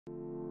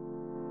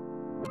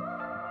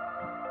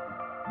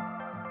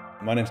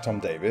My name's Tom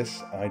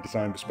Davies. I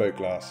design bespoke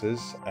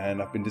glasses,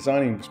 and I've been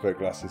designing bespoke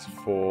glasses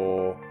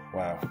for,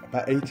 wow,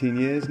 about 18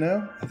 years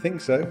now. I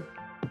think so.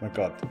 My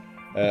God,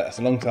 that's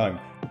a long time.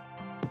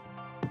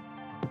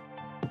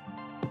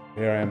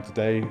 Here I am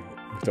today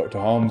with Dr.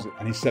 Harms,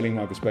 and he's selling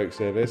my bespoke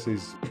service.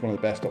 He's one of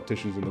the best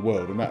opticians in the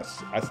world, and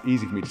that's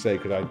easy for me to say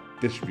because I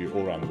distribute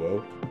all around the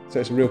world.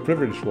 So it's a real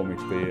privilege for me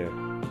to be here.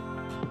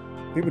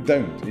 People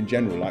don't, in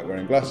general, like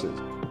wearing glasses.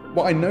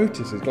 What I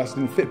notice is glasses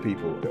didn't fit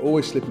people. They're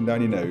always slipping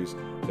down your nose.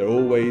 They're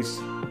always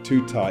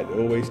too tight.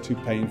 They're always too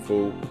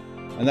painful.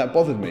 And that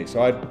bothered me.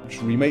 So I'd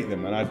just remake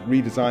them and I'd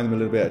redesign them a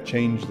little bit. I'd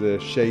change the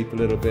shape a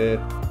little bit,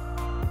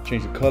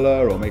 change the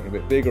color or make it a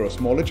bit bigger or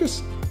smaller.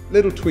 Just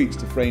little tweaks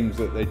to frames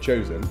that they'd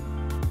chosen.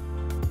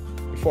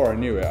 Before I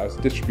knew it, I was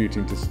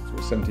distributing to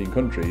 17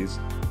 countries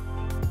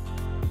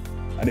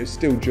and it was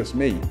still just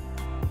me.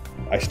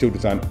 I still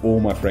design all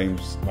my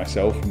frames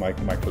myself, my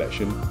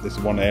collection. This is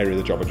one area of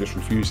the job I just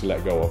refuse to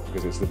let go of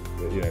because it's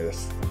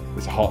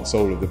the heart and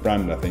soul of the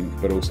brand, I think,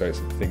 but also it's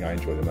the thing I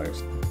enjoy the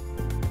most.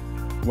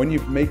 When you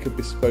make a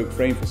bespoke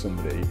frame for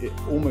somebody, it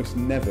almost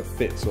never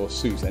fits or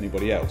suits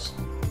anybody else.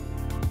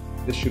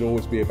 This should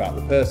always be about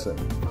the person.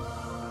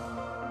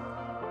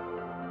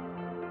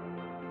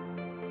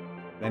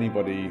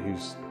 Anybody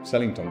who's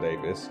selling Tom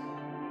Davies,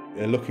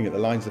 they're looking at the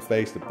lines of the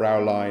face, the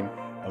brow line,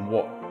 and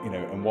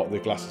what the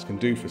glasses can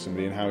do for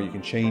somebody and how you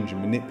can change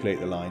and manipulate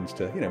the lines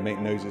to, make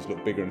noses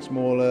look bigger and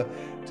smaller,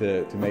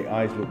 to make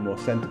eyes look more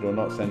centered or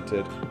not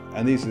centered.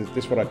 And this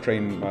is what I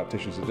train my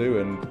opticians to do,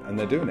 and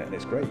they're doing it, and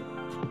it's great.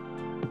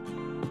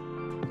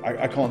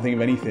 I can't think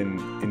of anything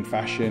in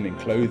fashion, in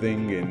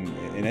clothing,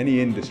 in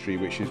any industry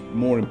which is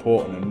more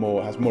important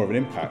and has more of an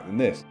impact than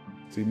this.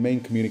 It's the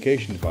main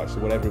communication device, so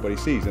what everybody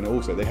sees, and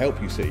also they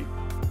help you see.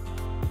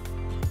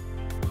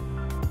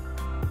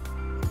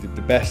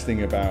 The best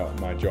thing about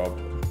my job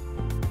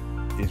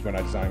is when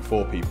I design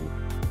for people.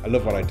 I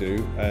love what I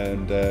do,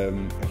 and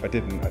if I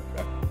didn't,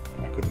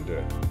 I couldn't do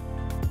it.